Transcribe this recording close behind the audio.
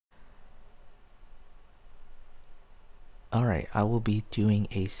Alright, I will be doing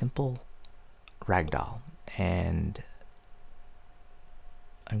a simple ragdoll, and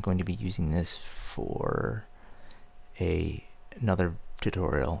I'm going to be using this for another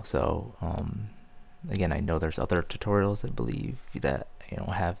tutorial. So again, I know there's other tutorials I believe that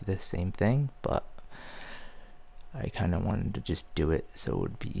have this same thing, but I kind of wanted to just do it so it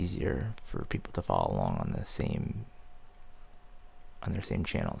would be easier for people to follow along on their same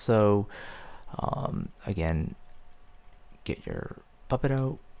channel. So again, get your puppet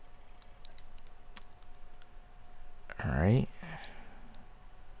out. Alright,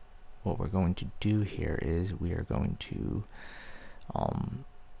 what we're going to do here is we are going to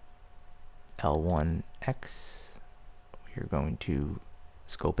L1X, we are going to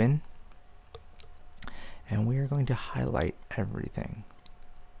scope in, and we are going to highlight everything.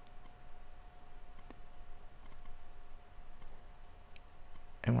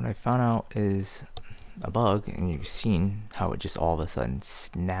 And what I found out is a bug, and you've seen how it just all of a sudden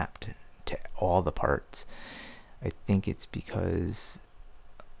snapped to all the parts. I think it's because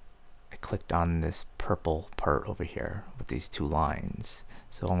I clicked on this purple part over here with these two lines.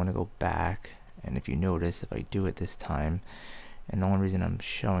 So I'm going to go back, and if you notice, if I do it this time, and the only reason I'm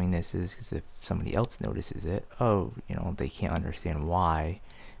showing this is because if somebody else notices it, oh, they can't understand why.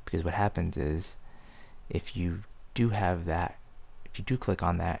 Because what happens is, if you do have that, if you do click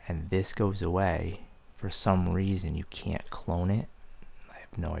on that and this goes away, for some reason you can't clone it. I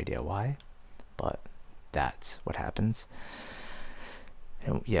have no idea why, but that's what happens.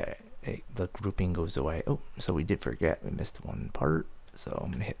 And yeah, the grouping goes away. Oh, so we did forget, we missed one part. So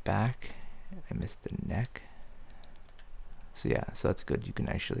I'm gonna hit back. I missed the neck. So yeah, so that's good. You can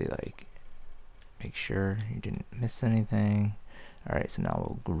actually like make sure you didn't miss anything. Alright, so now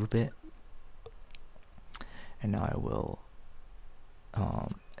we'll group it. And now I will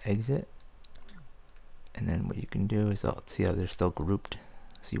exit. And then what you can do is, see how they're still grouped.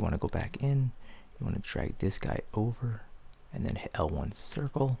 So you want to go back in. You want to drag this guy over, and then hit L1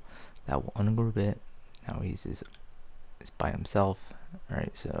 circle. That will ungroup it. Now he's by himself. All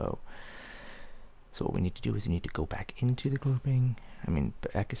right, so what we need to do is we need to go back into the grouping.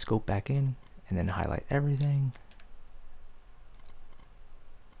 Scope back in, and then highlight everything.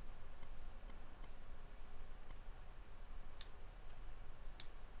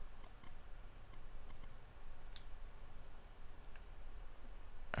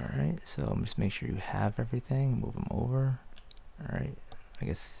 Alright, so just make sure you have everything, move them over. Alright, I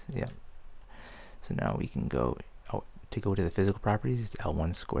guess, yeah. So now we can go, to go to the physical properties, it's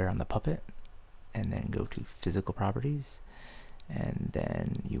L1 square on the puppet, and then go to physical properties, and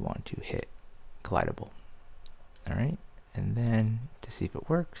then you want to hit collidable. Alright, and then to see if it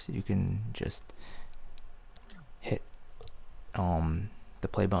works, you can just hit the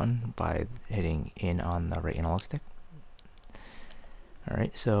play button by hitting in on the right analog stick.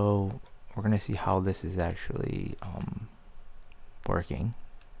 Alright, so we're going to see how this is actually working.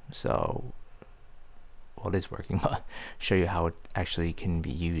 So, well, it is working, but show you how it actually can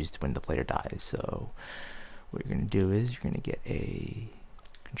be used when the player dies. So what you're going to do is you're going to get a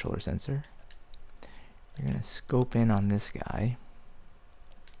controller sensor. You're going to scope in on this guy.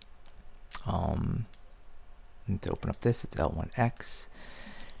 And to open up this, it's L1X.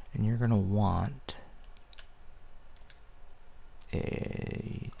 And you're going to want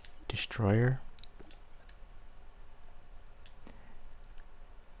a destroyer,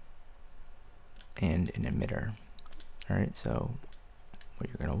 and an emitter. Alright, so what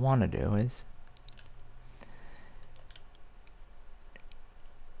you're going to want to do is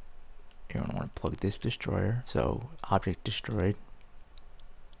you're going to want to plug this destroyer, so object destroyed,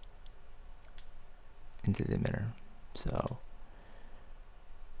 into the emitter. So,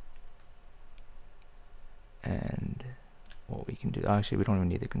 and what we can do, actually we don't even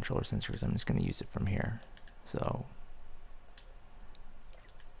need the controller sensor because I'm just going to use it from here. So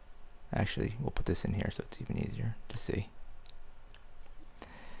actually we'll put this in here so it's even easier to see.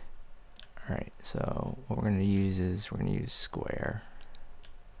 Alright, so what we're going to use is we're going to use square.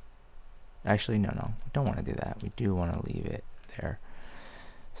 Actually no, we don't want to do that. We do want to leave it there.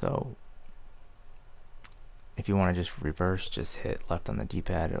 So if you want to just reverse, just hit left on the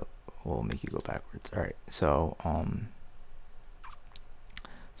D-pad, it will make you go backwards. Alright, so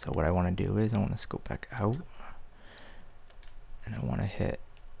so what I want to do is I want to scope back out, and I want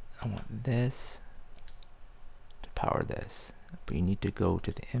this to power this, but you need to go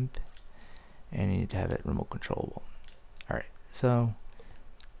to the imp and you need to have it remote controllable. Alright, so,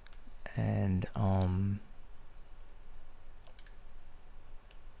 and my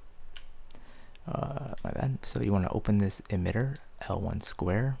bad. So you want to open this emitter, L1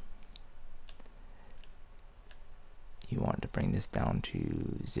 square. you want to bring this down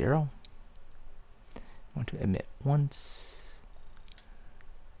to 0. You want to emit once.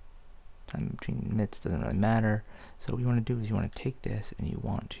 Time between emits doesn't really matter. So what you want to do is you want to take this and you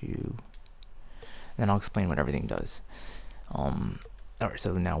want to, and then I'll explain what everything does. Alright,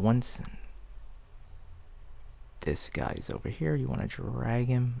 so now once this guy is over here, you want to drag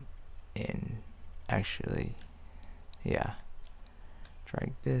him in. Actually, yeah,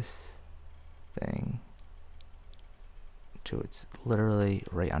 drag this thing to it's literally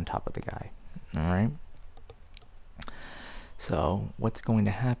right on top of the guy. Alright, so what's going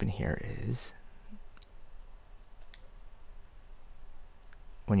to happen here is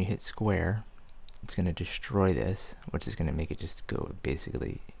when you hit square, it's going to destroy this, which is going to make it just go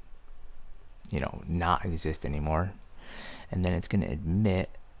basically, you know, not exist anymore. And then it's going to emit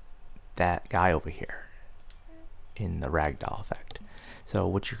that guy over here in the Ragdoll effect. So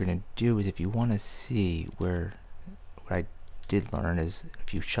what you're going to do is, if you want to see where, what I did learn is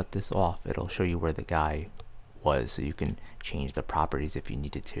if you shut this off, it'll show you where the guy was, so you can change the properties if you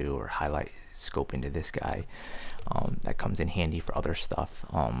needed to, or highlight scope into this guy. That comes in handy for other stuff.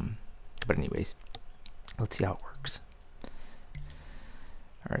 But anyways, let's see how it works.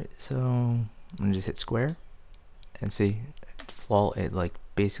 Alright, so I'm gonna just hit square and see it like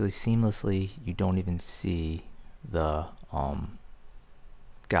basically seamlessly, you don't even see the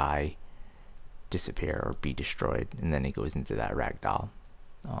guy disappear or be destroyed, and then it goes into that Ragdoll.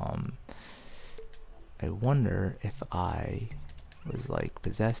 I wonder if I was like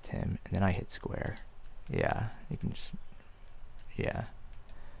possessed him and then I hit square. Yeah, you can just, yeah.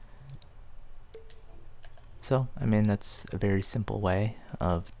 So, I mean, that's a very simple way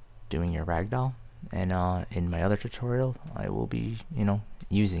of doing your Ragdoll, and in my other tutorial I will be, you know,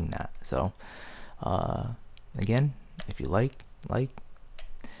 using that. So again, if you like,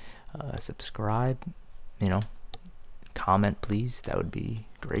 subscribe, you know, comment please, that would be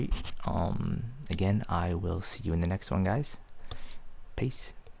great. Again, I will see you in the next one, guys.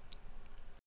 Peace.